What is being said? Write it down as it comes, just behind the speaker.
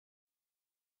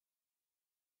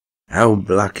Old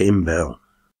Blackin Bill.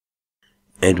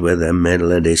 It were the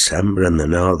middle of December and the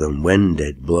northern wind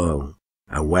did blow.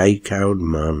 A wake-owed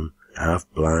man, half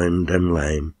blind and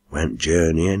lame, went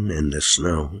journeying in the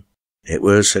snow. It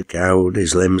were so cowed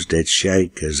his limbs did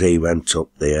shake as he went up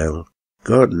the hill.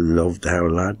 God love thou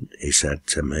lad, he said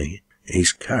to me,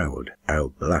 he's cowed,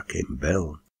 old Blackin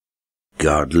Bill.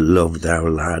 God love thou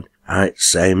lad, I'd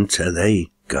same to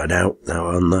thee, God out thou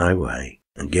on thy way,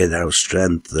 and give thou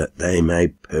strength that they may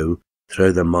poo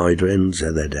through the moiderings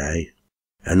of the day.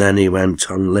 And then he went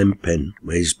on limping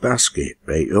with his basket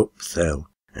right up the hill,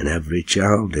 and every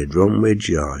child did run with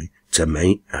joy to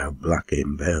meet old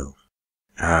Blackin Bill.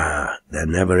 Ah, there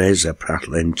never is a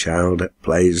prattling child that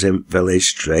plays in village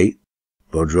street,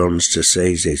 but runs to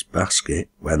seize his basket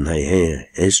when they hear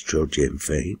his trudging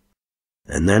feet.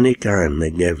 And then he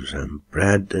kindly gives 'em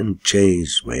bread and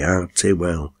cheese with hearty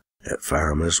will, that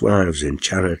farmers' wives in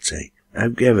charity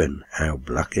have given old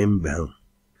Blackin Bill.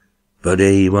 But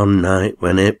he one night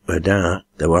when it were dark,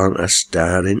 there warn't a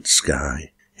star in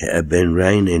sky. It had been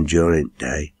raining during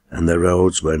day, and the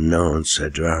roads were known so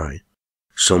dry.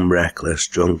 Some reckless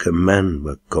drunken men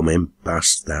were coming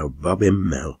past thou bobbing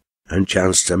mill, and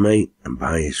chanced to meet and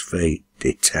by his feet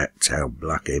detect old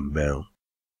Blackin Bill.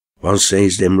 One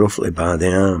seized him roughly by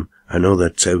the arm, another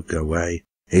took away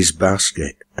his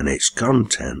basket, and its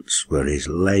contents were his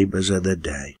labours of the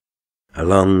day. A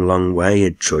long, long way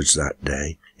he'd trudged that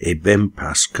day. He'd been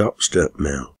past Copstert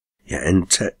Mill, yet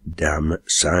into dam at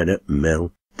side at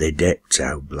mill they dipped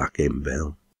old Blackin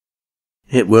Bill.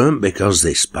 It weren't because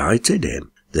they spited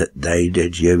him that they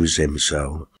did use him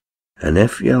so, and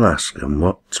if you'll ask 'em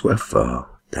what 'twere for,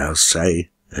 they'll say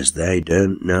as they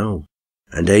don't know,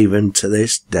 and even to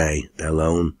this day they'll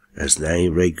own as they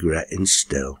regretting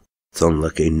still, th'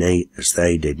 unlucky neat as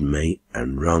they did meet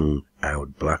and wrong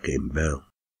old Blackin Bill.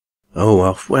 Oh,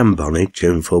 off when bonny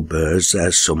tuneful birds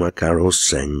their summer carols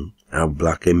sing, old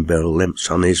Blackin Bill limps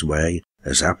on his way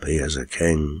as happy as a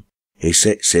king. He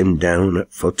sits him down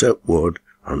at foot at wood,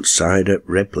 on side at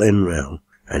rippling rill,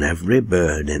 and every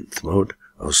bird in th' wood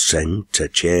 'll sing to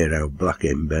cheer old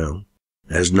Blackin Bill.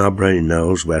 There's nobody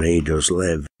knows where he does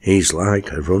live, he's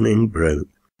like a running brook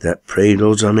that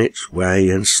preedles on its way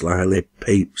and slyly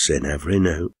peeps in every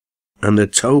nook. And the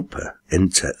toper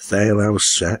into th' alehouse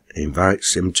set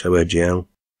invites him to a jill.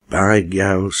 By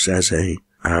gow, says he,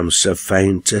 I'm so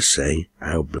fain to see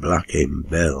old Blackin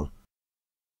Bill.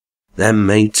 Then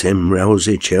meet him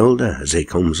rosy childer as he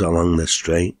comes along the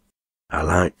street. I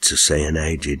like to see an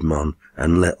aged mon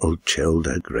and little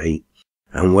childer greet,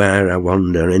 and where I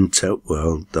wander into th'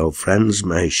 world, though friends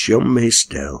may shun me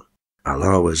still, I'll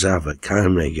always have a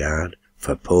kind regard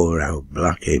for poor old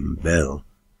Blackin Bill.